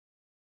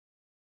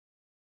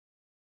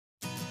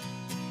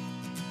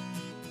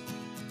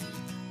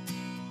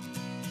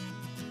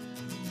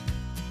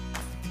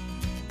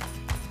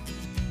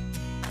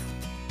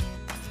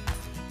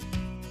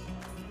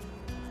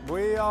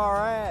We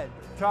are at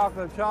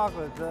Chocolate,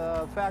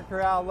 the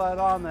factory outlet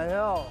on the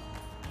hill.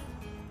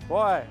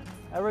 Boy,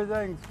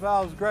 everything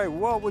smells great.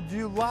 What would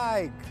you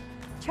like?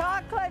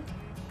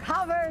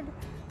 Chocolate-covered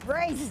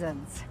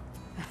raisins.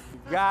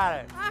 Got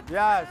it.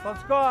 Yes,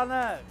 let's go on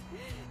that.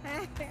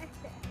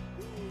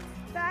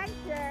 Thank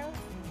you.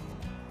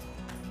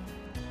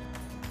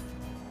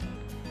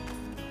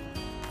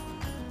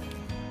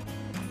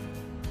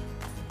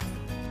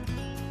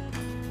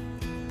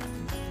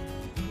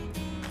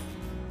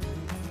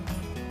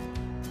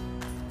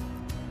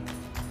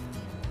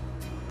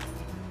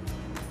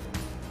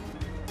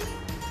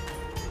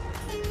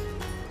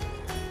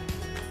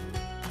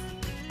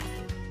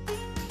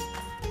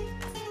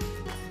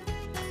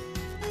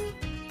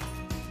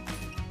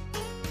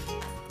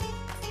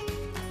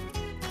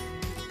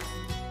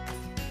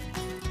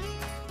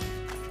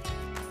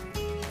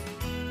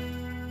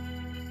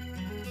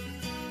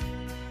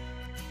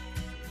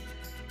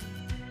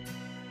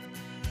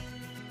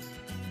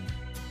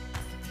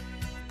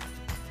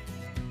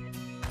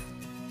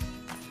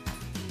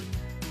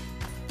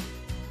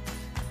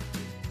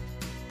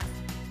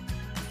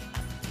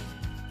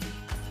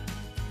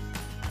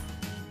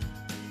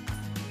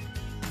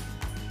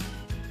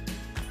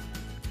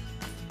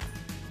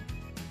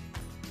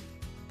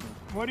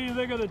 What do you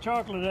think of the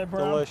chocolate, Ed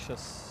Brown?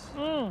 Delicious.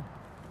 Some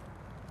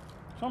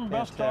of the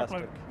best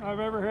chocolate I've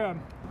ever had.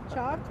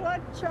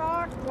 Chocolate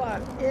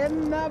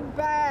in the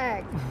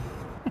bag.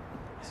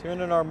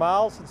 Soon in our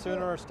mouths and soon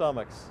in our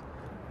stomachs.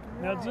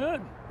 That's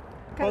it.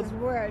 Because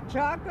we're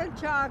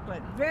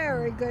chocolate.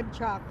 Very good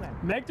chocolate.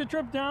 Make the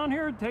trip down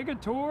here, take a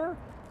tour,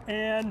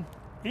 and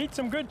eat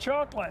some good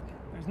chocolate.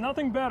 There's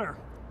nothing better.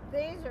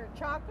 These are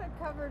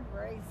chocolate-covered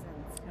raisins.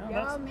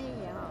 Yeah, Yummy,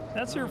 yum.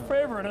 That's your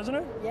favorite, isn't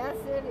it? Yes,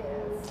 it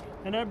is.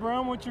 And Ed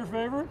Brown, what's your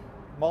favorite?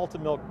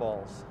 Malted milk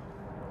balls.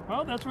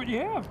 Well, that's what you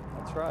have.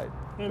 That's right.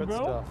 And Good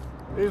Bill? stuff.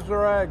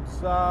 Easter eggs,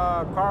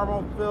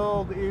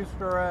 caramel-filled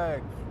Easter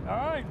eggs. All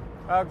right.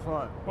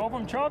 Excellent. Well,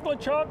 from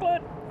chocolate,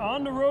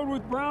 on the road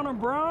with Brown and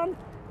Brown.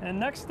 And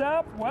next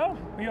stop, well,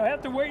 you'll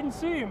have to wait and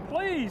see. And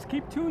please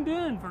keep tuned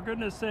in, for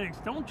goodness sakes.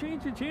 Don't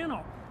change the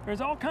channel.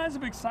 There's all kinds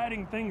of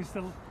exciting things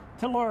to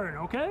learn,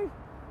 okay?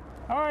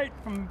 All right,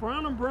 from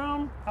Brown and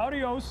Brown,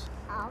 adios.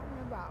 Out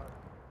and about.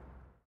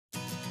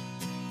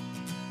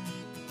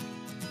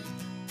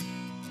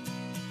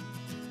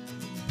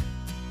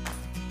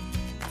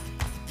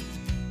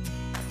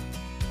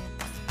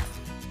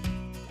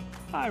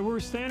 Hi, we're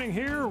standing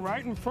here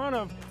right in front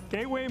of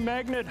Gateway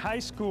Magnet High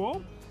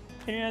School,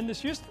 and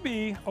this used to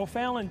be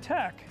O'Fallon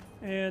Tech.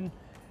 And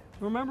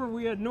remember,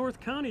 we had North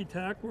County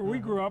Tech, where we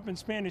grew up in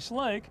Spanish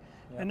Lake,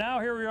 and now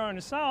here we are in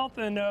the south,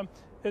 and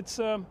it's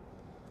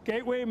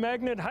Gateway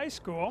Magnet High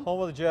School. Home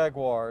of the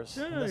Jaguars.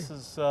 Yay. And this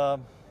is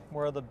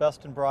where the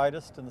best and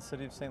brightest in the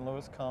city of St.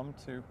 Louis come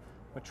to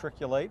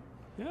matriculate.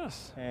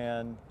 Yes.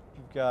 And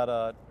you've got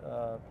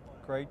a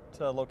great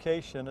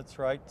location. It's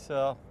right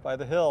by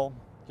the hill,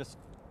 just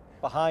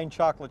behind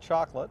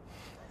Chocolate.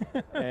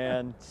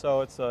 And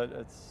so it's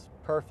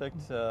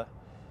perfect.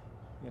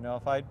 You know,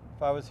 if I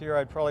was here,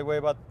 I'd probably weigh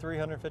about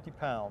 350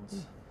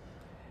 pounds.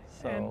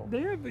 So. And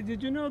they have,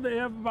 did you know they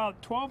have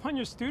about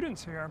 1,200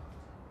 students here?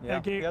 Yeah,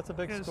 that's a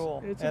big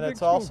school. And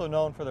It's also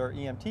known for their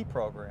EMT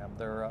program,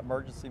 their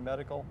emergency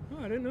medical. Oh,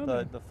 I didn't know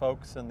that. The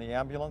folks in the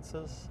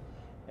ambulances.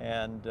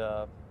 And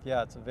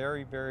yeah, it's a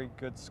very, very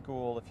good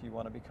school if you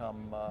want to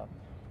become,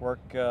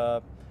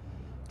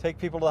 take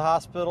people to the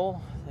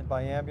hospital and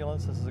by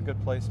ambulance. This is a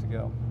good place to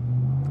go.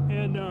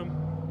 And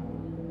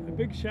a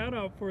big shout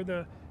out for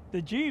the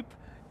Jeep.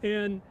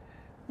 And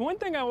one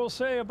thing I will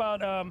say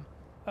about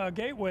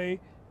Gateway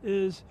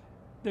is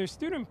their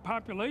student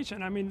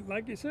population. I mean,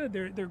 like you said,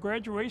 their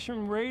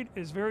graduation rate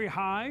is very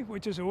high,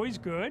 which is always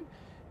good.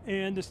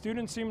 And the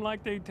students seem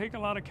like they take a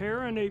lot of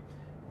care, and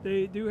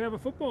they do have a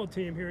football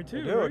team here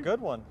too. They do, right? a good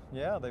one.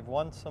 Yeah, they've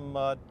won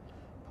some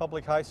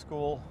public high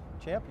school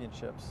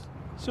championships.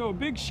 So a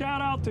big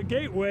shout out to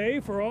Gateway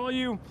for all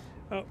you,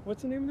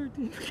 what's the name of their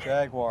team?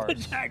 Jaguars. The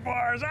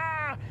Jaguars,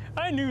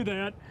 I knew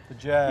that. The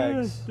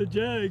Jags. The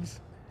Jags.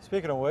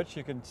 Speaking of which,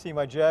 you can see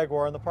my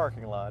Jaguar in the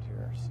parking lot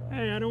here. So.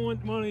 Hey, I don't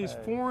want one of these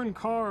foreign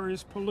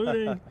cars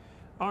polluting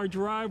our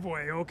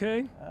driveway,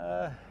 okay?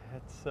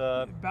 It's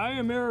Buy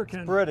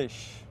American. It's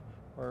British,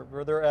 or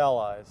they're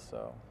allies,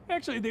 so.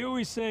 Actually, they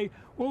always say,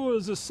 well, it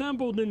was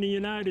assembled in the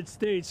United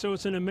States, so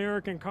it's an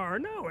American car.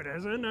 No, it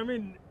isn't. I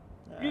mean,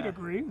 you'd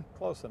agree.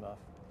 Close enough.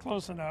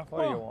 Close enough.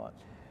 What do you want?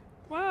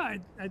 Well, I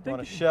think. You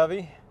want a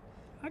Chevy?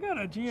 I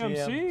got a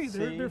GMC.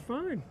 They're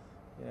fine.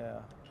 Yeah.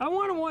 I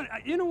want one.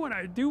 You know what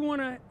I do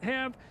want to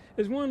have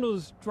is one of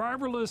those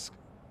driverless.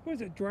 What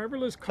is it?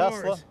 Driverless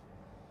cars. Tesla?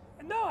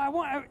 No,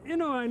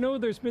 I know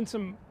there's been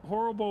some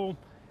horrible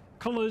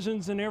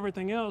collisions and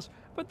everything else,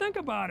 but think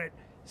about it.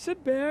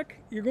 Sit back.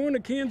 You're going to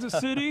Kansas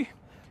City.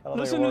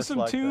 Listen to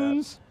some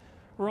tunes.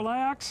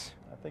 Relax.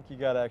 I think you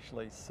got to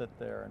actually sit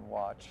there and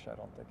watch. I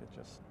don't think it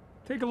just.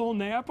 Take a little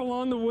nap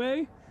along the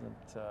way.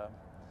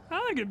 I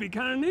think it'd be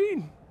kind of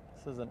neat.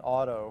 This is an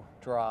auto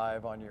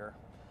drive on your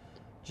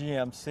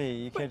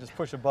GMC. You can't just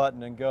push a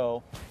button and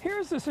go.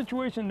 Here's the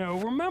situation though.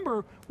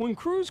 Remember when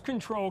cruise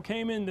control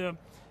came into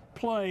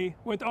play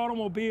with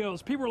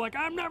automobiles, people were like,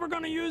 I'm never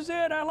going to use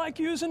it. I like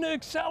using the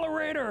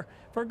accelerator,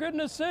 for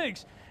goodness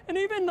sakes. And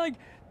even like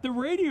the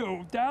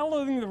radio,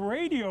 downloading the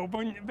radio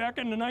back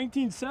in the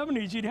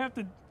 1970s, you'd have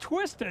to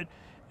twist it.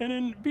 And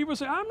then people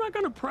say, I'm not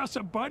going to press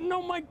a button.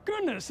 Oh my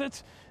goodness,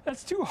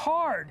 that's too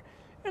hard.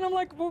 And I'm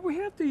like, well, we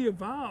have to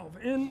evolve.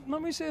 And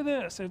let me say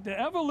this, if the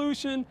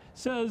evolution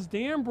says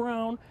Dan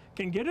Brown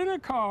can get in a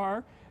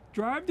car,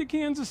 drive to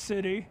Kansas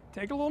City,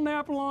 take a little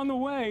nap along the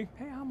way,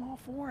 hey, I'm all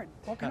for it.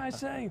 What can I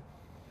say?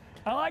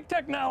 I like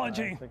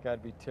technology. I think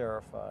I'd be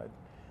terrified.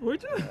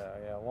 Would you?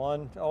 Yeah.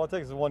 All it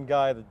takes is one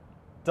guy that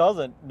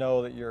doesn't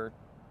know that you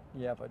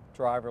have a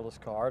driverless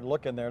car,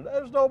 look in there,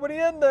 there's nobody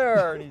in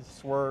there, and he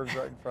swerves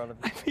right in front of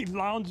you. He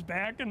lounged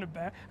back in the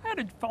back. I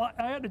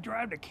had to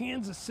drive to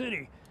Kansas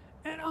City.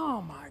 And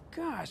oh my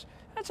gosh,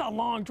 that's a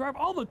long drive.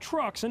 All the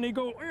trucks, and they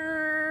go,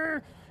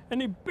 and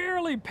they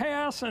barely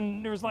pass,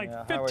 and there's like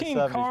 15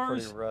 Highway 70's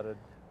cars. pretty rutted.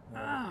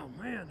 Yeah.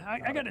 Oh man,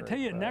 I got to tell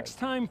you, next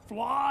time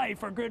fly,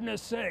 for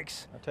goodness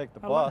sakes. I take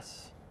the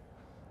bus,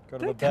 go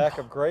to the back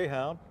of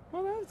Greyhound.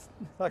 Well, that's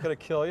not going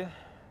to kill you.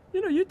 You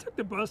know, you took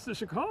the bus to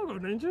Chicago,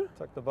 didn't you?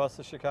 Took the bus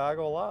to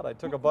Chicago a lot. I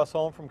took a bus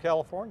home from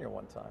California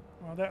one time.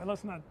 Well,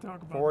 let's not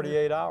talk about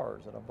 48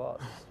 hours in a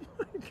bus.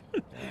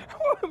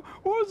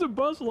 What was the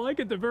bus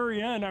like at the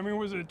very end? I mean,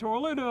 was it a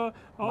toilet?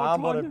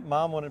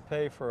 Mom wouldn't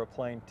pay for a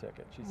plane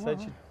ticket. She said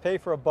she'd pay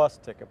for a bus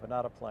ticket, but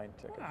not a plane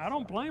ticket. I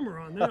don't blame her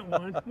on that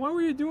one. What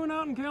were you doing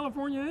out in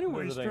California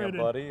anyway? Visiting a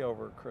buddy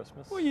over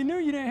Christmas. Well, you knew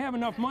you didn't have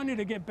enough money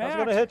to get back.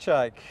 I was going to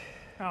hitchhike.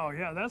 Oh,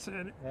 yeah, that's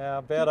it. Yeah,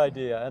 bad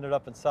idea. Ended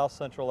up in South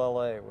Central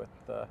LA with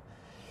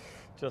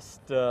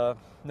just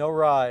no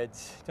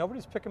rides.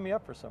 Nobody's picking me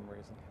up for some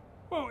reason.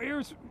 Well,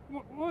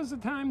 what was the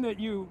time that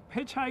you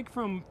hitchhiked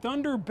from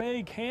Thunder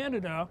Bay,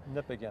 Canada?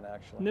 Nipigon,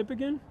 actually.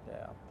 Nipigon?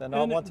 Yeah. Then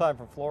one time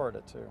from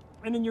Florida, too.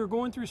 And then you're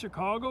going through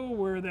Chicago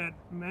where that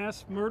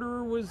mass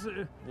murderer was?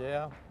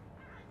 Yeah.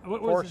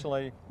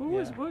 Fortunately, Who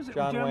was it?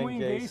 John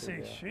Wayne Gacy.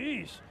 Yeah.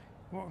 Sheesh.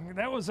 Well,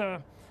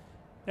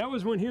 that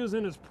was when he was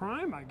in his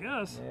prime, I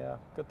guess. Yeah.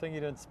 Good thing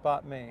you didn't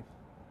spot me.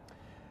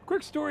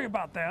 Quick story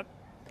about that.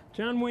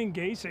 John Wayne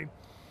Gacy.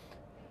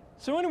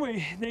 So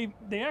anyway,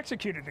 they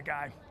executed the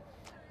guy.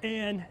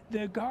 And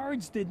the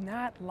guards did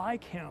not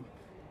like him.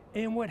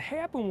 And what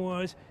happened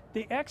was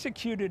they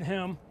executed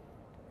him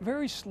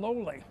very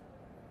slowly.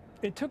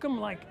 It took him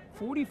like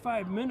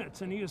 45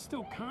 minutes and he was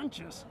still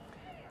conscious.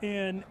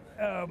 And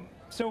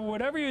so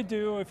whatever you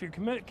do, if you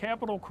commit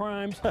capital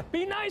crimes,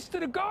 be nice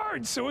to the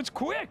guards so it's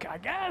quick, I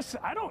guess.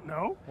 I don't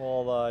know.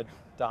 Well,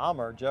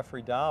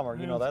 Jeffrey Dahmer,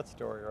 you know that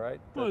story,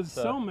 right? Well, his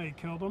cellmate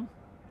killed him.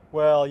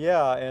 Well,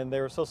 yeah, and they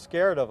were so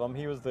scared of him.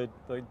 He was the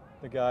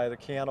guy, the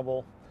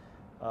cannibal,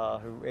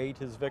 who ate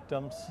his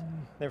victims.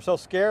 They were so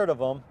scared of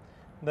him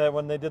that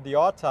when they did the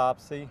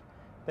autopsy,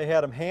 they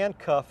had him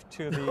handcuffed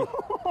to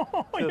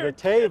the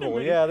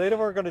table. Yeah, they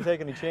weren't going to take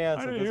any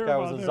chance that this guy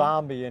was a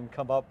zombie and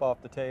come up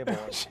off the table.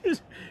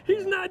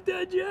 He's not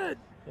dead yet.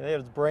 Yeah, they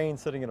had his brain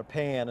sitting in a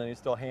pan and he's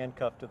still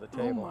handcuffed to the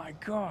table. Oh my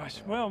gosh.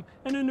 Yeah. Well,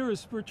 and then there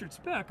was Richard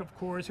Speck, of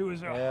course, who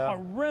was a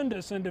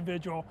horrendous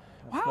individual.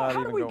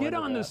 How do we get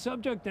on the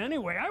subject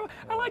anyway?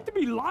 I like to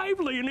be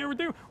lively and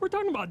everything. We're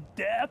talking about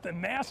death and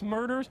mass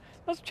murders.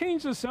 Let's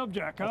change the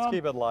subject. Let's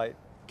keep it light.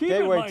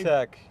 Gateway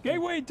Tech.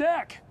 Gateway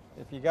Tech.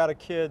 If you got a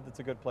kid, that's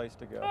a good place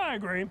to go. I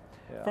agree.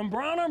 Yeah. From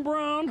Brown on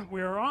Brown,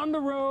 we're on the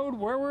road.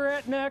 Where we're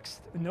at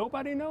next,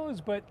 nobody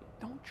knows, but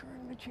don't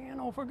turn the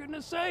channel, for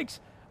goodness sakes.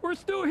 We're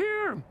still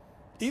here,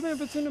 even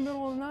if it's in the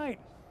middle of the night.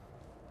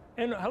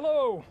 And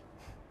hello.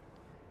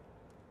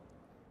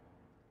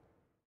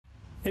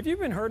 If you've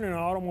been hurt in an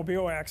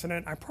automobile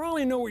accident, I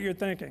probably know what you're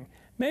thinking.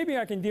 Maybe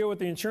I can deal with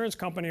the insurance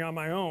company on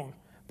my own.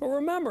 But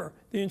remember,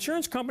 the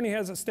insurance company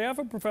has a staff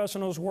of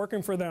professionals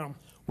working for them.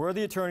 We're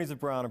the attorneys at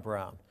Brown &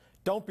 Brown.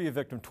 Don't be a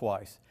victim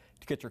twice.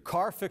 To get your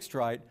car fixed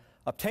right,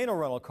 obtain a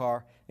rental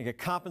car, and get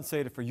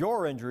compensated for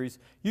your injuries,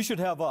 you should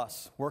have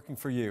us working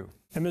for you.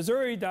 In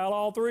Missouri, dial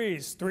all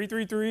threes,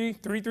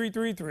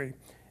 333-3333.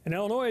 In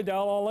Illinois,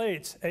 dial all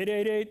eights,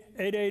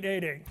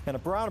 888-8888. And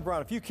at Brown &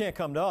 Brown, if you can't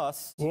come to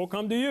us, we'll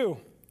come to you.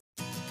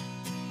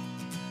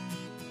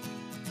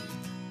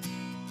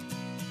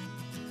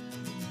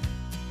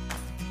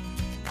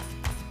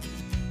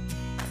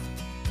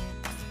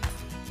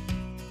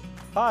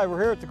 Hi,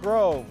 we're here at the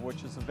Grove,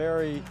 which is a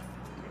very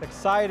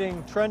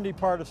exciting, trendy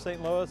part of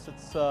St. Louis.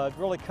 It's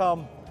really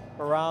come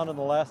around in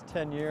the last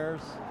 10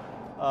 years.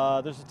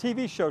 There's a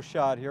TV show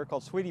shot here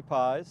called Sweetie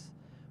Pies,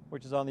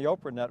 which is on the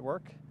Oprah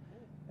network.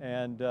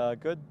 And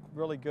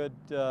really good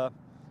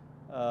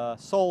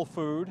soul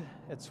food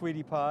at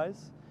Sweetie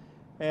Pies.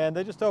 And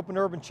they just opened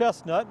Urban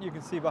Chestnut, you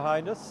can see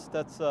behind us.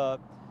 That's an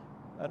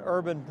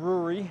urban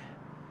brewery,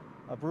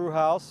 a brew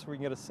house where you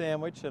can get a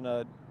sandwich and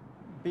a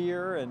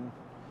beer, and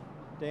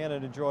Dan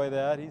would enjoy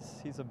that.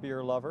 He's a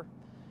beer lover.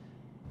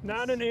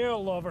 Not an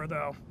ale lover,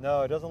 though.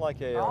 No, he doesn't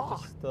like ale,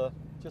 just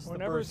Just the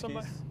Whenever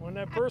brewskis. when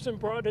that person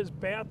brought his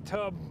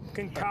bathtub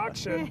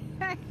concoction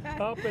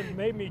up and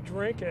made me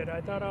drink it,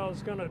 I thought I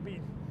was gonna be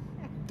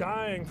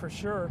dying for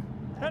sure.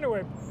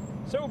 Anyway,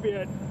 so be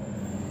it.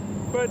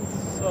 But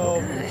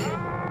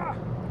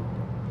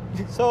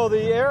so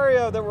the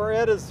area that we're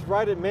at is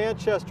right at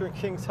Manchester and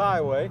Kings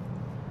Highway,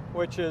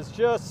 which is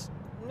just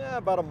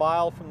about a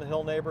mile from the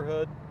Hill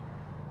neighborhood.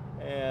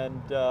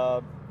 And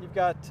you've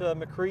got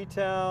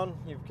McCreetown,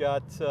 you've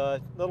got a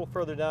little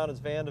further down is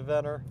Van de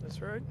Venner.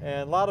 that's right.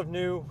 And a lot of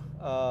new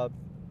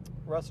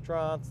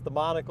restaurants, the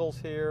Monocle's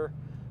here,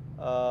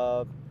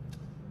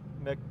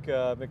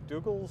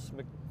 McDougal's,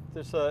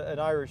 there's an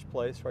Irish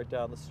place right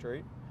down the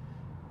street.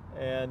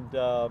 And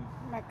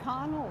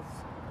McConnell's.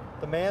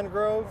 the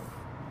Mangrove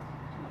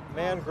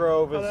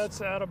is... Oh,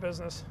 that's out of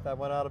business. That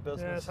went out of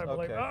business? Yes, I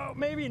believe. Okay. Oh,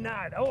 maybe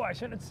not. Oh, I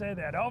shouldn't say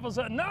that. All of a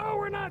sudden, no,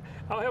 we're not.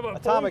 I'll have a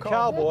Atomic phone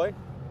call. Cowboy.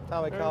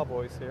 Atomic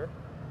Cowboy's here.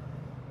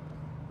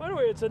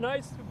 Anyway, it's a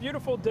nice,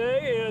 beautiful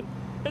day, and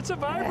it's a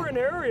vibrant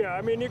area.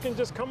 I mean, you can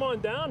just come on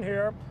down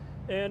here,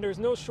 and there's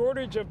no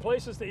shortage of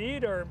places to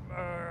eat or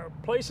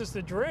places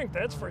to drink,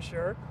 that's for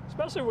sure,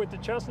 especially with the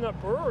Chestnut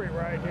Brewery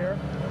right here.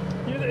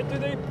 Do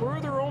they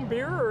brew their own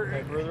beer? Or?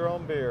 They brew their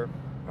own beer.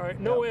 All right,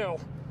 no ale.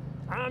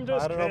 I'm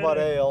just I don't know about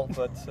ale,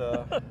 but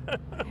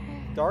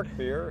dark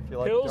beer, if you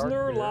like Pilsner,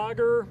 dark beer.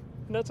 lager,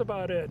 and that's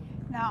about it.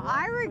 Now,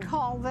 I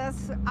recall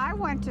this. I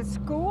went to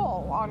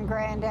school on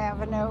Grand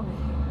Avenue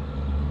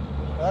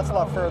That's a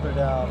lot further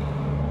down.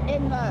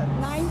 in the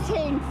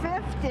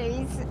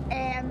 1950s,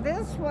 and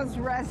this was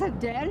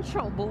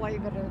residential,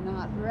 believe it or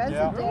not.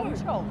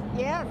 Residential,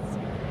 yes.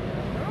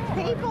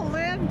 People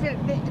lived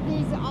at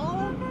these, all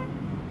of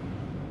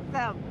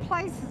the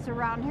places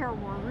around here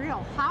were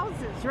real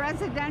houses,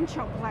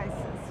 residential places.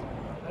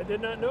 I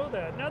did not know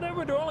that. Now, that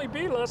would only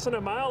be less than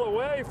a mile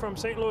away from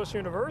St. Louis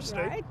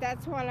University. Right,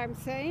 that's what I'm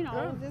saying. All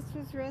of this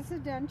was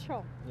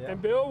residential. Yeah.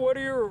 And Bill, what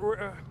are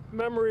your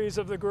memories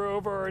of the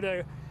Grove,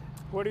 or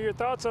what are your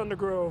thoughts on the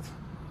Grove?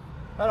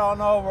 Head on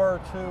over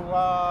to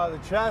the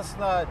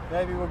Chestnut.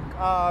 Maybe we'll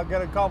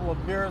get a couple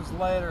of beers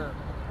later.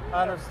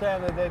 I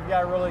understand that they've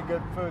got really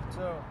good food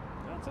too.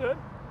 That's it.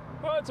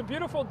 Well, it's a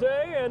beautiful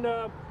day, and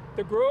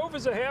the Grove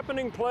is a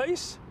happening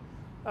place.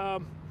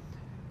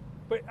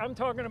 But I'm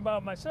talking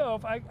about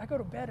myself. I go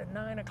to bed at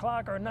 9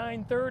 o'clock or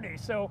 9:30,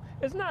 so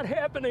it's not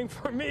happening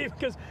for me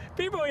because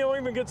people don't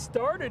even get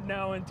started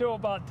now until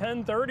about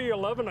 10:30,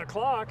 11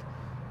 o'clock.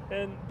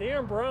 And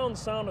Dan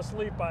Brown's sound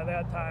asleep by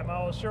that time,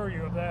 I'll assure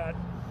you of that.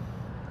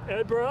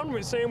 Ed Brown,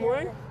 the same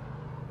way?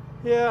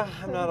 Yeah,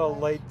 I'm not a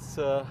late,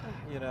 I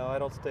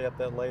don't stay up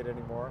that late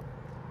anymore.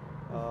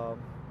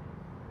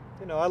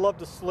 I love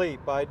to sleep.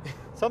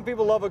 Some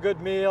people love a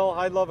good meal.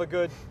 I love a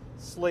good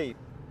sleep.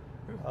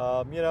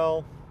 I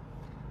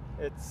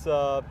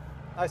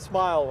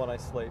smile when I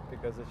sleep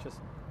because it's just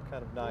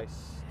kind of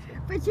nice.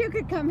 But you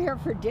could come here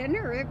for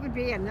dinner. It would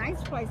be a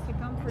nice place to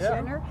come for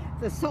dinner.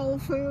 The soul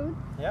food.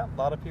 Yeah, a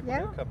lot of people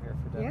do come here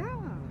for dinner.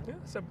 Yeah. Yeah,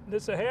 so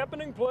this is a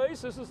happening place.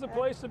 This is the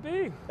place to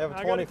be. They have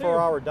a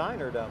 24-hour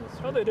diner down the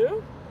street. Oh, they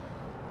do?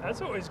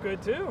 That's always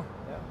good too.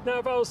 Yeah. Now,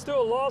 if I was still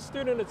a law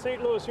student at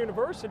St. Louis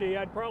University,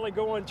 I'd probably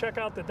go and check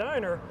out the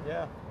diner.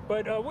 Yeah.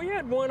 But we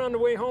had one on the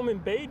way home in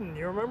Baden.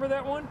 You remember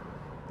that one?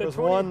 There was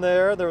one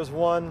there. There was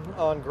one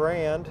on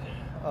Grand,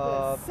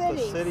 the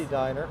Cities. City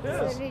Diner.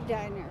 Yes. City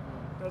diner.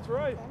 That's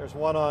right. There's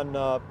one on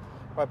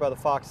right by the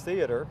Fox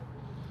Theater,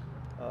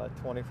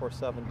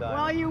 24/7 diner.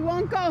 Well, you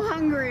won't go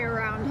hungry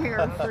around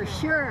here for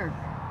sure.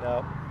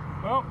 No.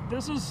 Well,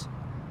 this is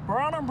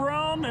Brown and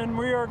Brown, and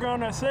we are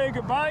going to say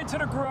goodbye to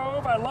the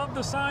Grove. I love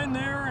the sign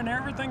there and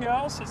everything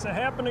else. It's a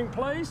happening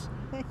place.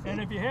 And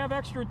if you have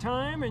extra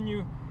time and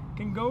you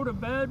can go to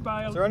bed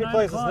by 9 o'clock. Is there any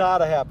place that's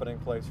not a happening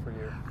place for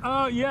you?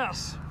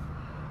 Yes.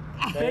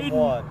 Name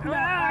one.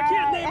 I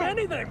can't name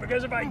anything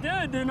because if I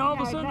did, then all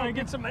of a sudden I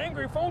get some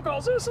angry phone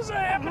calls. This is a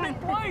happening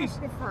place.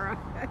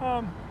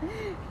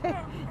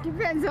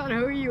 Depends on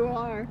who you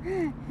are.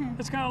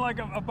 It's kind of like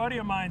a buddy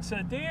of mine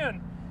said,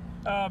 Dan,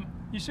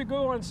 you should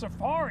go on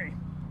safari.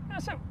 And I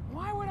said,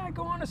 why would I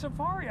go on a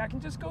safari? I can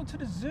just go to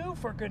the zoo,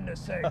 for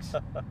goodness sakes.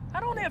 I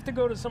don't have to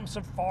go to some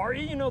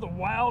safari, the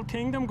wild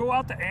kingdom, go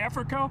out to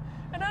Africa.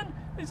 And then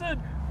he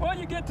said, well,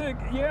 you have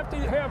to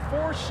have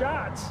 4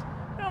 shots.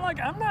 And I'm like,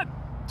 I'm not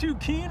too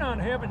keen on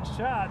having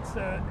shots.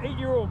 The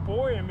 8-year-old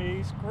boy in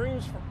me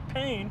screams for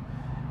pain.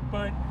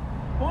 But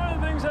one of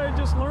the things I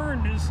just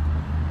learned is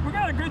we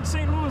got a good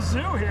St. Louis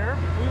Zoo here.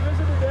 We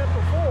visited that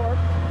before.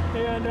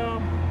 And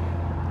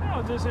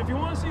just if you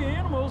want to see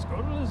animals,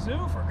 go to the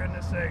zoo, for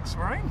goodness sakes,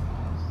 right?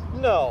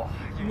 No.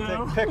 You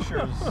No. take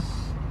pictures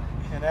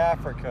in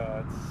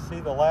Africa and see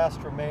the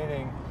last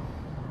remaining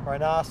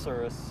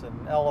rhinoceros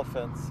and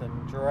elephants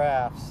and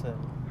giraffes, and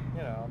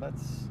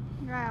that's.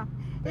 Well,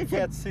 You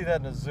can't see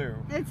that in a zoo.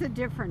 it's a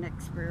different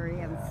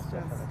experience. Yeah,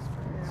 different just-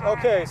 experience. yeah.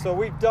 Okay, so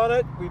we've done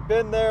it. We've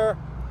been there.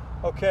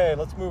 Okay,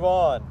 let's move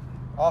on.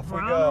 Off we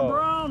Brown go. and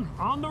Brown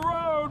on the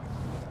road.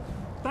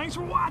 Thanks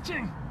for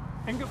watching.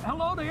 And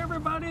hello to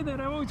everybody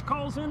that always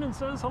calls in and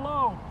says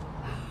hello.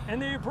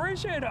 And they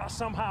appreciate us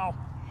somehow.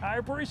 I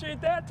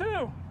appreciate that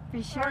too.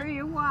 Be sure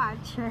you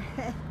watch.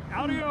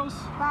 Adios.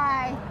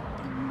 Bye.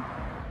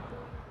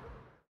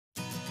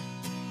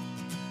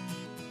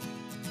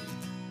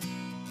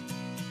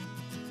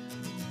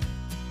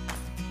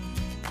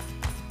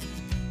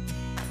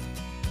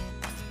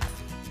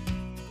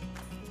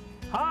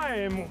 Hi,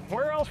 and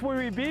where else would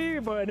we be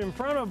but in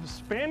front of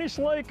Spanish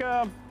Lake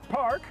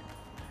Park,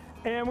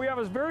 and we have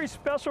a very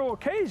special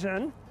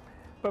occasion.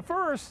 But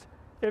first,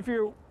 if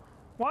you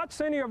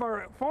watched any of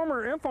our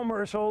former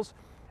infomercials,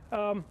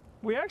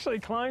 we actually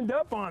climbed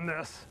up on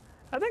this.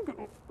 I think,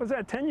 was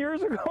that 10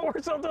 years ago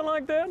or something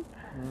like that?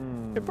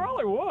 It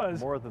probably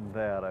was. More than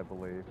that, I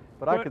believe.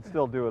 But I could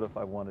still do it if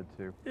I wanted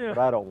to, Yeah. but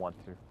I don't want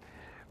to.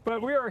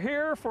 But we are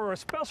here for a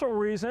special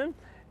reason,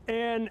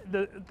 and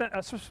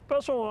a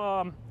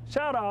special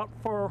shout out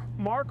for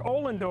Mark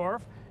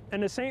Ohlendorf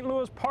and the St.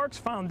 Louis Parks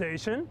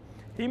Foundation.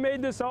 He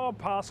made this all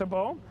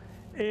possible,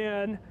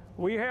 and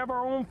we have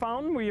our own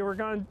fountain.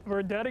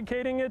 We're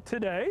dedicating it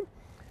today.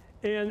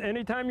 And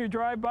anytime you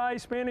drive by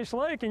Spanish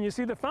Lake and you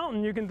see the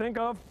fountain, you can think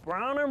of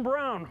Brown and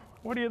Brown.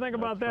 What do you think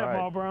about that, right.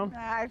 Paul Brown?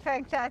 I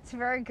think that's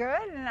very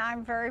good, and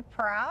I'm very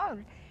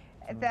proud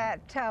that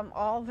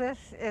all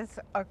this is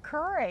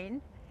occurring.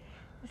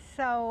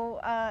 So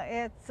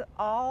it's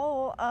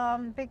all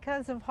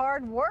because of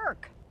hard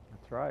work.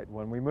 That's right.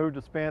 When we moved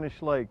to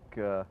Spanish Lake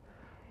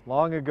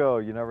long ago,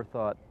 you never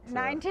thought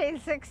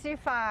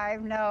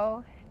 1965,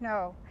 no.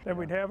 That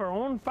we'd have our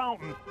own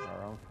fountain.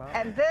 our own fountain.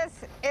 And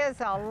this is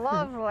a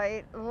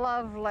lovely,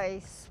 lovely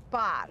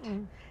spot.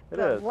 It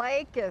The is.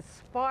 lake is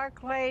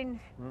sparkling,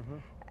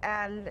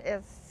 and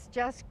it's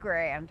just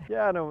grand.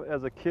 Yeah, I know.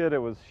 As a kid, it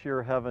was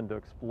sheer heaven to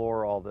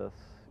explore all this.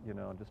 You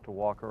know, just to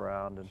walk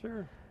around. And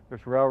Sure.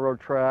 there's railroad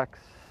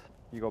tracks.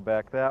 You go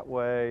back that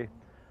way.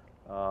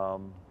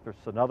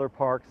 There's another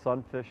park,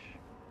 Sunfish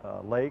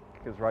Lake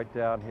is right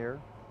down here,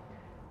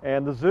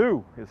 and the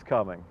zoo is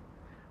coming.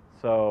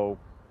 So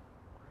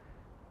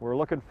we're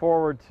looking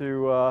forward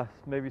to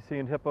maybe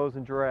seeing hippos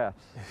and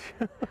giraffes.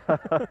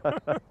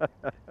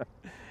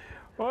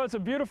 Well, it's a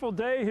beautiful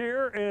day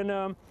here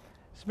in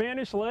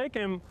Spanish Lake,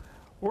 and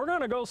we're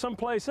going to go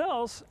someplace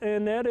else,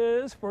 and that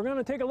is we're going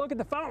to take a look at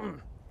the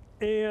fountain,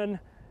 and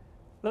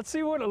let's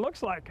see what it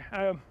looks like.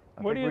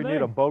 What do you think? We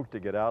need a boat to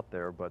get out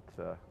there, but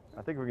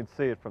I think we can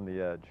see it from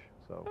the edge.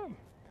 So.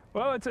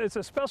 Well, it's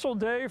a special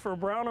day for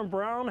Brown and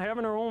Brown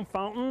having our own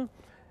fountain,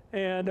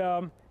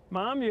 and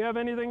Mom, you have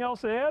anything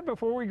else to add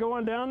before we go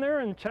on down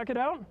there and check it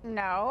out?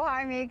 No,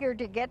 I'm eager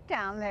to get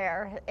down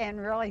there and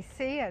really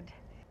see it.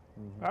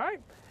 All right,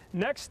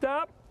 next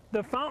stop,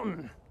 the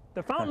fountain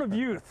of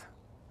youth.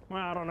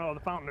 Well, I don't know the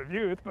fountain of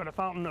youth, but a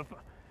fountain of...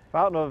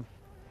 Fountain of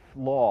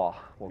Law,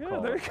 we'll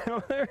call there it. you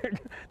go, there you go.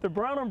 The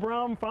Brown and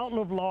Brown Fountain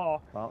of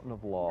Law. Fountain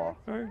of Law.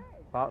 All right.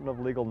 Fountain of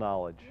legal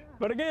knowledge.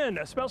 But again,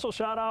 a special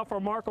shout out for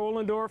Mark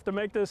Ohlendorf to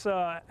make this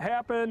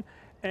happen,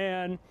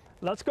 and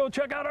let's go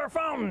check out our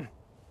fountain.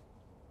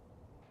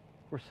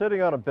 We're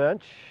sitting on a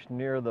bench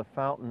near the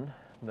fountain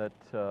that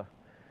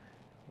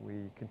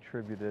we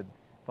contributed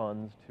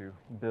funds to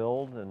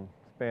build in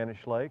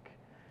Spanish Lake.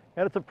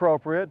 And it's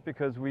appropriate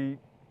because we,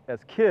 as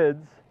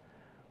kids,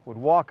 would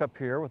walk up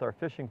here with our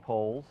fishing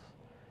poles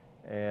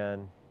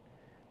and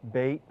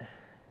bait.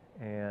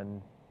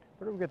 And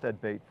where did we get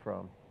that bait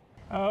from?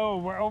 Oh,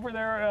 we're over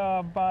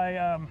there by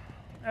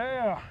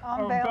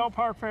Bell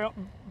Park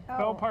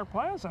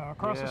Plaza,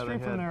 across the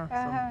street from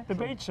there. The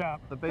bait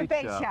shop. The The bait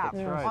bait shop, shop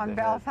that's right. on They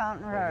Bell had-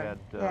 Fountain Road.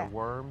 They had Yeah.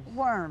 worms.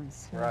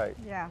 Worms. Right.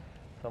 Yeah.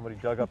 Somebody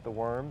dug up the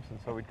worms, and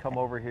so we'd come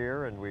over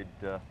here and we'd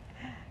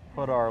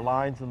put our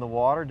lines in the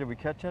water. Did we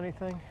catch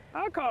anything?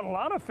 I caught a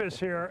lot of fish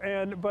here,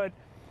 but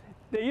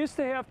they used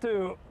to have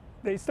to,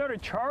 they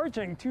started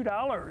charging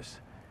 $2.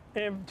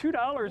 And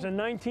 $2 in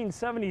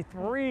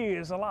 1973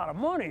 is a lot of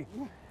money.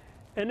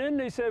 And then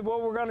they said,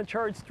 well, we're going to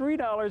charge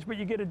 $3, but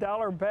you get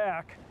 $1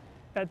 back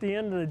at the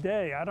end of the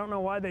day. I don't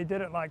know why they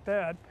did it like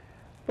that.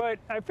 But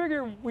I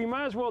figure we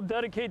might as well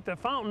dedicate the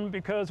fountain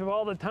because of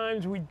all the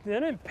times we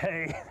didn't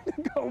pay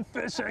to go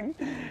fishing.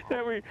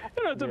 That we,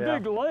 it's a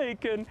big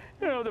lake, and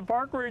the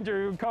park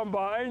ranger would come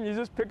by and you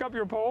just pick up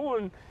your pole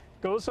and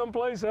go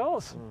someplace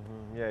else.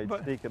 Yeah,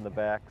 you'd sneak in the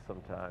back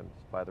sometimes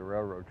by the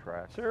railroad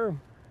tracks. Sure.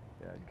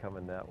 Yeah, you'd come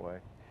in that way.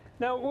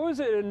 Now, what was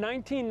it, in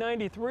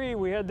 1993,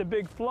 we had the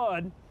big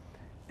flood,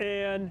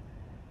 and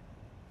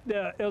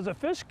it was a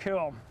fish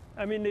kill.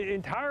 I mean, the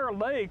entire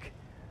lake,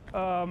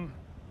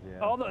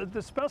 all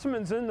the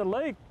specimens in the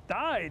lake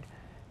died.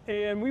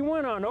 And we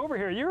went on over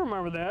here. You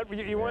remember that.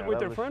 You went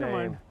with a friend of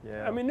mine.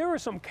 Yeah. I mean, there were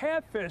some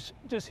catfish,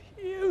 just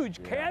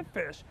huge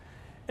catfish.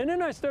 And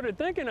then I started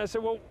thinking, I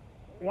said, well,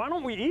 why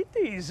don't we eat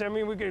these? I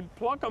mean, we could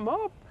pluck them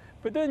up.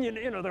 But then,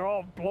 they're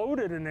all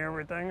bloated and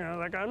everything. And I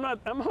was like,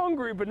 I'm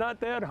hungry, but not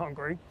that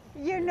hungry.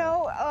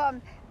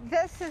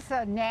 This is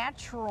a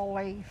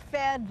naturally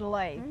fed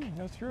lake.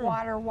 That's true.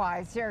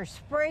 Water-wise. There are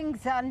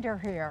springs under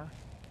here.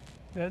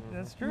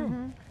 That's true.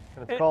 And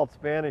it's called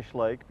Spanish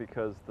Lake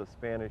because the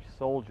Spanish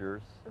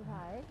soldiers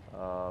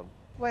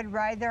Would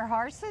ride their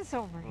horses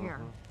over here.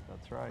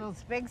 That's right.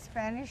 Those big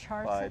Spanish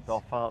By horses.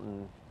 Bell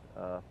Fountain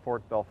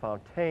Fort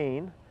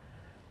Bellefontaine,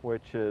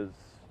 which is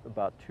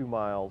about 2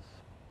 miles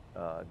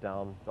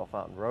down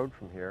Bellefontaine Road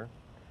from here.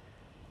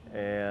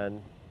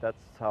 And that's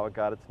how it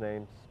got its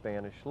name,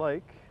 Spanish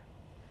Lake.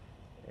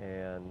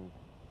 And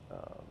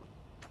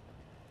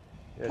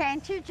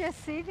can't you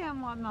just see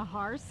them on the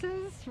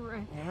horses?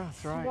 Yeah,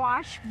 that's right.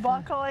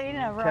 Swashbuckling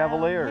around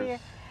Cavaliers, here.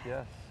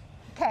 yes.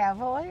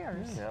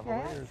 Cavaliers. Yeah,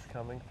 Cavaliers yes.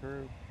 coming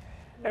through.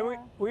 And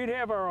we'd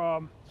have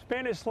our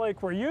Spanish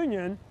Lake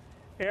reunion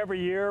every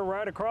year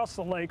right across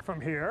the lake from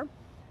here.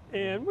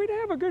 And we'd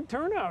have a good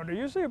turnout,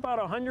 usually about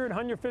 100,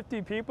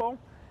 150 people.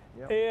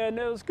 Yep. And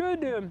it was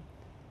good,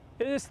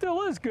 it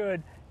still is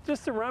good,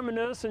 just to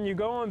reminisce, and you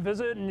go and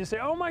visit and you say,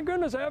 oh my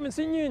goodness, I haven't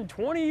seen you in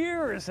 20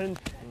 years. And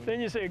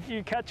then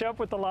you catch up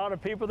with a lot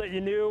of people that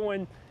you knew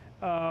when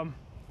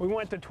we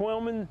went to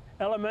Twillman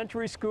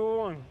Elementary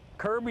School and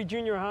Kirby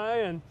Junior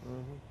High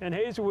and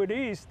Hazelwood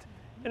East.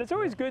 And it's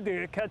always good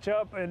to catch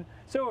up. And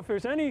so if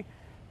there's any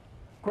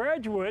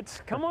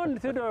graduates, come on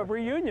to the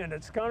reunion.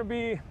 It's going to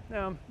be,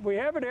 we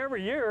have it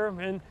every year.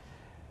 And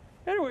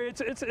anyway,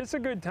 it's a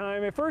good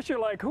time. At first you're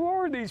like, who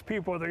are these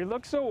people? They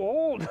look so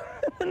old.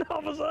 And all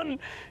of a sudden,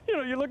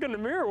 you look in the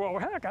mirror, well,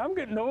 heck, I'm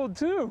getting old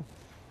too.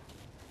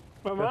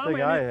 But Good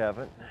thing I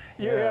haven't.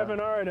 You haven't,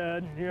 all right,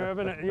 Ed. You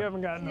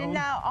haven't gotten old.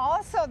 Now,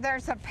 also,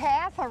 there's a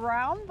path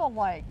around the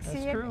lake. That's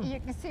See, true.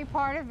 you can see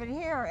part of it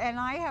here, and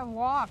I have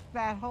walked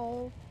that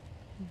whole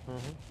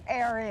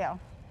area,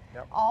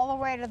 all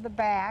the way to the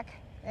back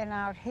and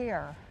out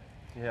here.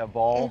 You have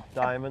ball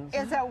diamonds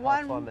Is it up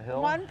on the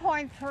hill.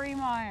 1.3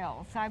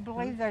 miles? I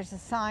believe there's a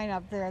sign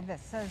up there that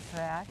says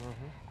that.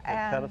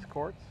 And tennis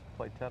courts.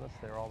 Play tennis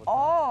there all the time.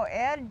 Oh,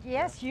 Ed,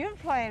 yes, you've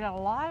played a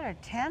lot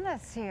of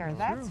tennis here.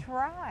 That's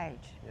right.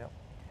 Yep.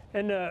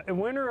 In the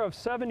winter of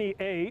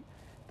 '78,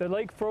 the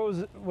lake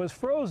was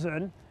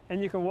frozen,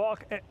 and you can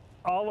walk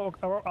all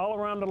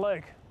around the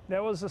lake.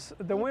 That was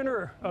the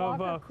winter of.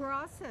 Walk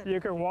across it. You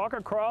could walk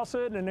across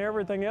it and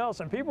everything else,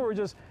 and people were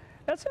just.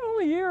 That's the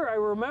only year I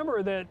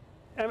remember that.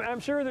 I'm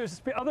sure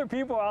there's other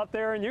people out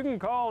there, and you can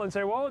call and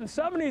say, well, in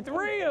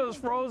 '73 it was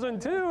frozen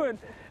too, and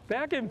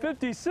back in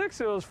 '56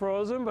 it was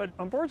frozen, but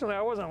unfortunately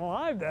I wasn't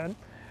alive then.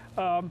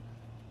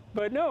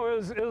 But no,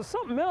 it was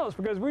something else,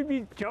 because we'd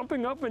be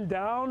jumping up and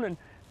down,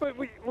 but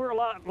we were a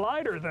lot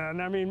lighter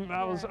then. I mean,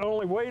 I was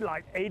only weighed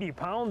like 80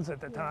 pounds at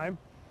the time.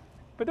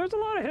 But there's a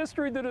lot of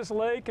history to this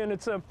lake, and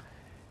it's a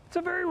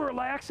very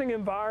relaxing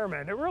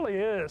environment. It really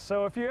is.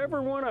 So if you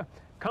ever want to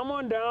come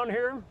on down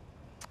here,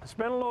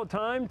 spend a little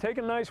time, take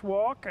a nice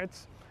walk,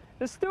 it's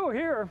still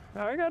here.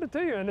 I got to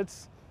tell you, and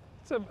it's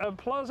a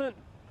pleasant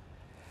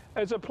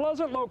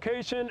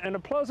location and a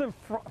pleasant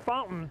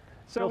fountain.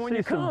 So You'll when see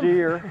you come, some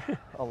deer,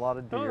 a lot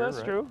of deer. oh, that's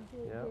right? true.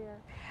 Yeah.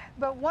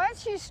 But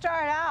once you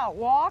start out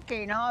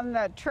walking on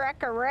the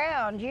trek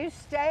around, you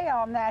stay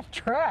on that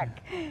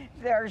trek.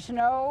 There's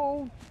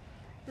no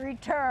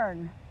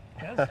return.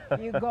 Yes.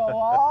 You go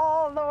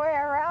all the way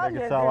around.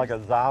 Make it sound like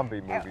a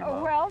zombie movie,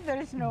 Mom. Well,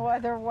 there's no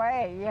other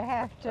way. You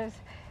have to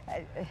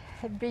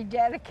be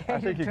dedicated to I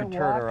think you walking. could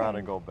turn around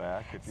and go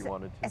back if you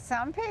wanted to.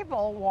 Some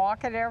people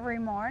walk it every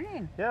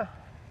morning. Yeah.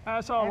 I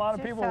saw a lot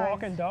of people Exercise.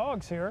 walking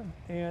dogs here,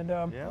 and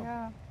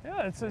Yeah.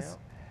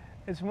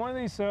 it's one of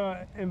these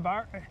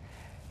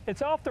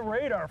it's off the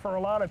radar for a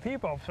lot of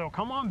people. So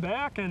come on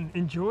back and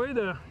enjoy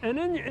and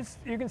then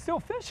you can still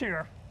fish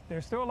here.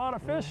 There's still a lot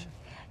of fish.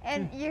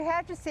 And you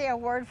have to say a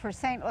word for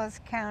St. Louis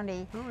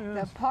County. Oh,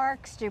 yes. The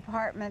Parks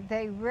Department,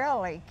 they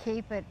really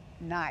keep it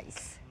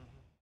nice.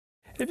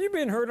 If you've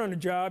been hurt on a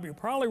job, you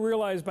probably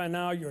realize by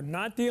now you're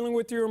not dealing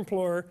with your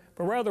employer,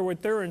 but rather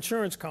with their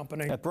insurance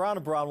company. At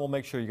Brown & Brown, we'll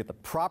make sure you get the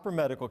proper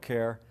medical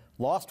care,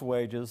 lost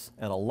wages,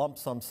 and a lump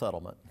sum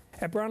settlement.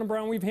 At Brown &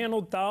 Brown, we've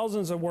handled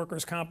thousands of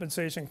workers'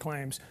 compensation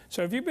claims.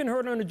 So if you've been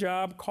hurt on a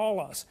job, call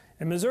us.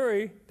 In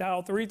Missouri,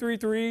 dial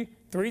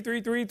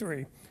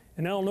 333-3333.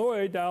 In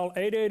Illinois, dial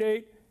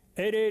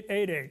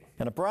 888-8888.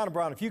 And at Brown &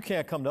 Brown, if you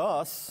can't come to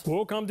us,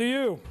 We'll come to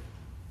you.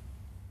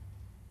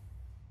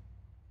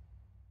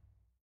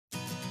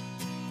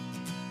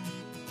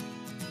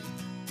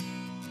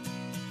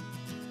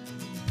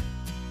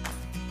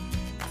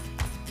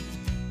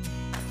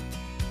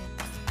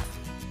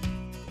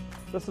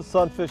 this is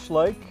Sunfish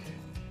Lake,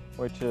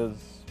 which is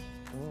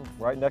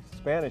right next to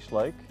Spanish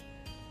Lake,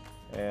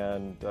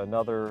 and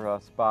another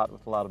spot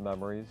with a lot of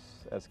memories.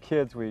 As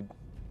kids, we'd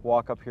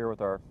walk up here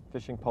with our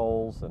fishing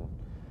poles, and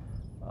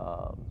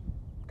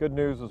good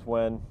news was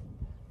when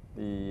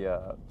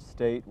the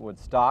state would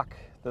stock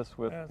this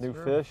with new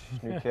fish,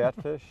 new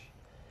catfish,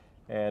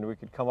 and we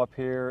could come up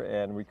here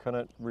and we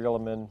couldn't reel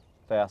them in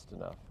fast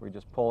enough. We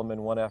just pull them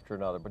in one after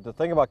another. But the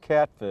thing about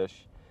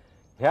catfish,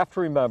 you have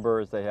to remember,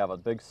 is they have a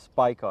big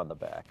spike on the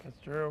back.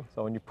 That's true.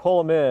 So when you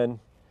pull them in, you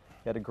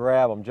had to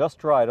grab them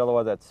just right,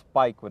 otherwise that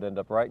spike would end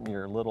up right in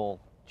your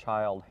little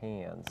child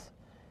hands,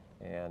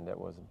 and it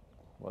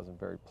wasn't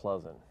very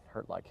pleasant.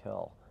 Hurt like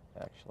hell,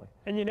 actually.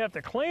 And you'd have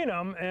to clean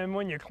them, and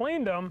when you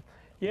cleaned them,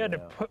 you had to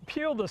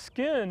peel the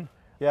skin.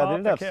 Yeah, off they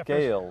didn't the have catfish.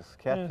 scales.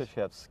 Catfish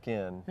have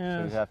skin, so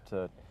Yes. you have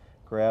to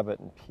grab it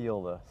and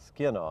peel the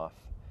skin off.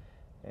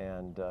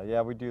 And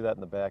yeah, we do that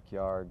in the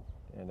backyard,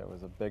 and it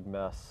was a big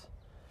mess.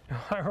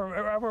 I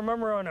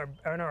remember on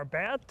our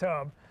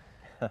bathtub,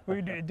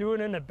 we do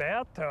it in the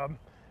bathtub.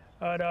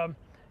 But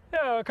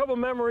yeah, a couple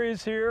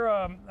memories here.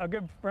 A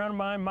good friend of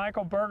mine,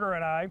 Michael Berger,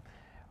 and I,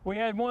 we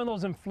had one of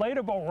those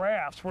inflatable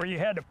rafts where you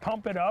had to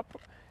pump it up,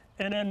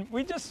 and then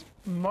we just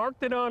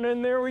marked it on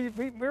in there. We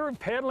were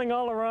paddling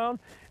all around,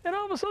 and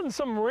all of a sudden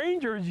some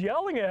ranger's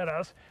yelling at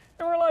us,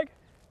 and we're like,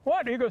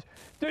 what? He goes,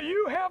 do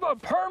you have a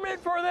permit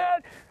for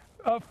that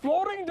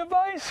floating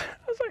device?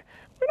 I was like,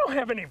 we don't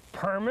have any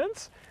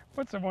permits.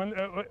 What's the one?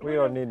 We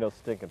don't need no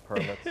stinking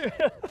permits.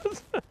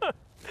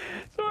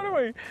 So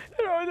anyway,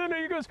 you know, then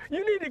he goes,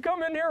 you need to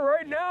come in here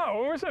right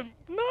now. And we said,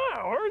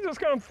 no, we're just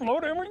going to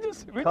float in. We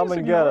Come just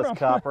and get us, him.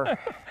 copper.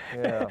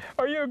 Yeah.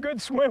 Are you a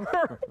good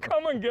swimmer?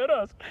 Come and get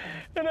us.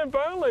 And then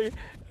finally,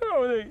 you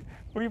know,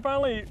 we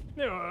finally,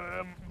 you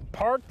know,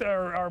 parked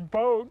our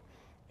boat.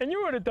 And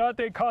you would have thought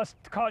they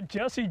caught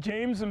Jesse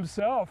James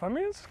himself. I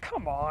mean,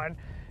 come on.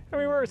 I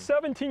mean, we're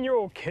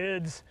 17-year-old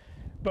kids.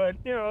 But,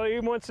 you know, he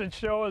wants to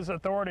show his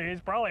authority. He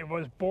probably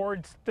was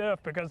bored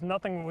stiff because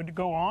nothing would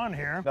go on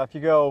here. Now, if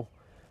you go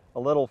a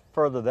little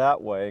further that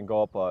way and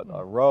go up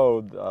a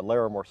road,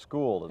 Larimore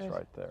School is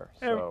right there.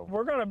 So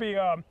we're going to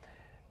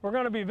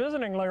be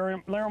visiting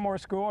Larimore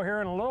School here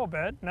in a little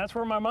bit, and that's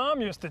where my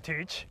mom used to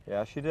teach.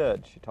 Yeah, she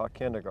did. She taught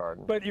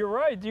kindergarten. But you're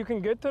right. You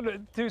can get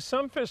to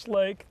Sunfish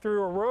Lake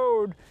through a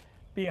road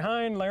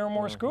behind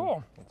Larimore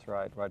School. That's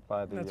right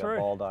by the That's right.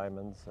 ball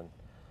diamonds, and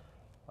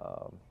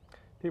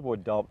people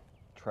would dump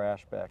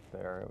trash back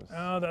there. It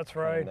was that's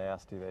right.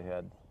 Nasty. They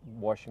had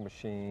washing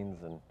machines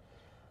and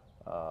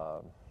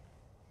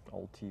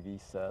old TV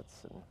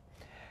sets.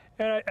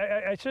 And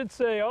I should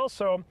say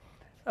also,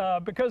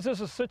 because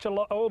this is such an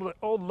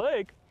old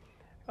lake,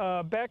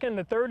 back in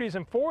the 30s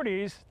and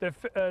 40s,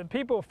 the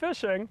people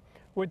fishing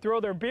would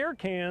throw their beer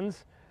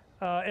cans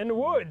in the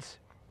woods.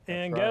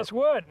 And guess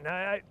what?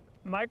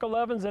 Michael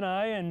Evans and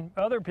I and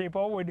other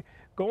people would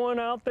go on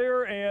out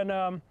there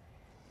and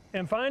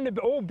find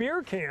the old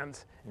beer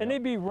cans. And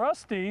they'd be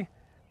rusty,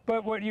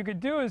 but what you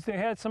could do is they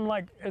had some,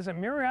 like, is it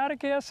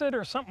muriatic acid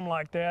or something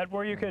like that,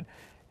 where you could,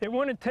 it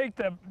wouldn't take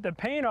the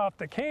paint off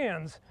the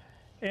cans.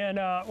 And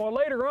well,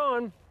 later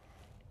on,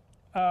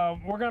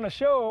 we're going to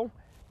show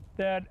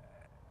that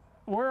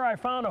where I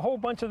found a whole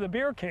bunch of the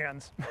beer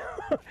cans.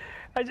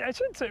 I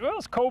should say, well,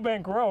 it's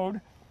Cobank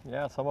Road.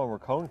 Yeah, some of them were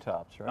cone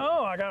tops, right?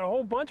 Oh, I got a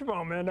whole bunch of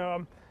them, and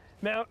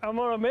now I'm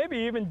going to maybe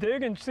even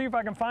dig and see if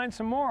I can find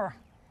some more.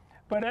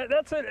 But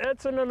that's it.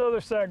 That's in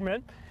another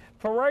segment.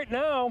 For right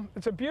now,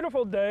 it's a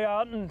beautiful day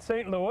out in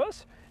St.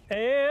 Louis,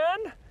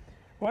 and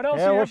what else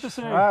do you have to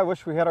say? I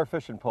wish we had our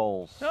fishing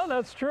poles. No,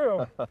 that's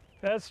true.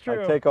 That's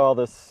true. I take all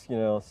this, you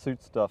know,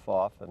 suit stuff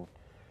off and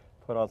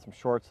put on some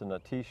shorts and a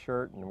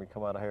t-shirt, and we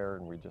come out of here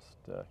and we just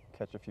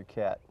catch a few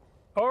cat.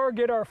 Or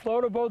get our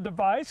floatable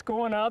device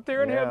going out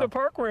there and have the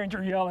park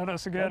ranger yell at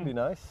us again. That'd be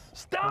nice.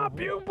 Stop,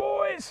 you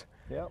boys!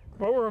 Yep.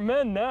 Well, we're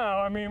men now.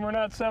 I mean, we're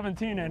not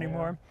 17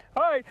 anymore.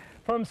 All right,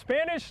 from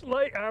Sunfish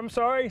Lake,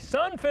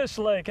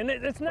 and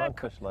it's not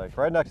Sunfish Lake,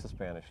 right next to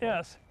Spanish Lake.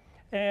 Yes,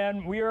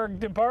 and we are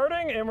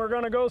departing, and we're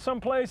going to go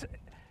someplace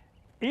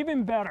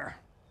even better.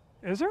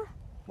 Is there?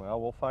 Well,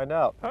 we'll find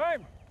out. All right,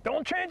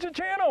 don't change the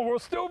channel. We'll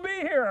still be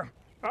here.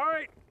 All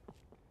right.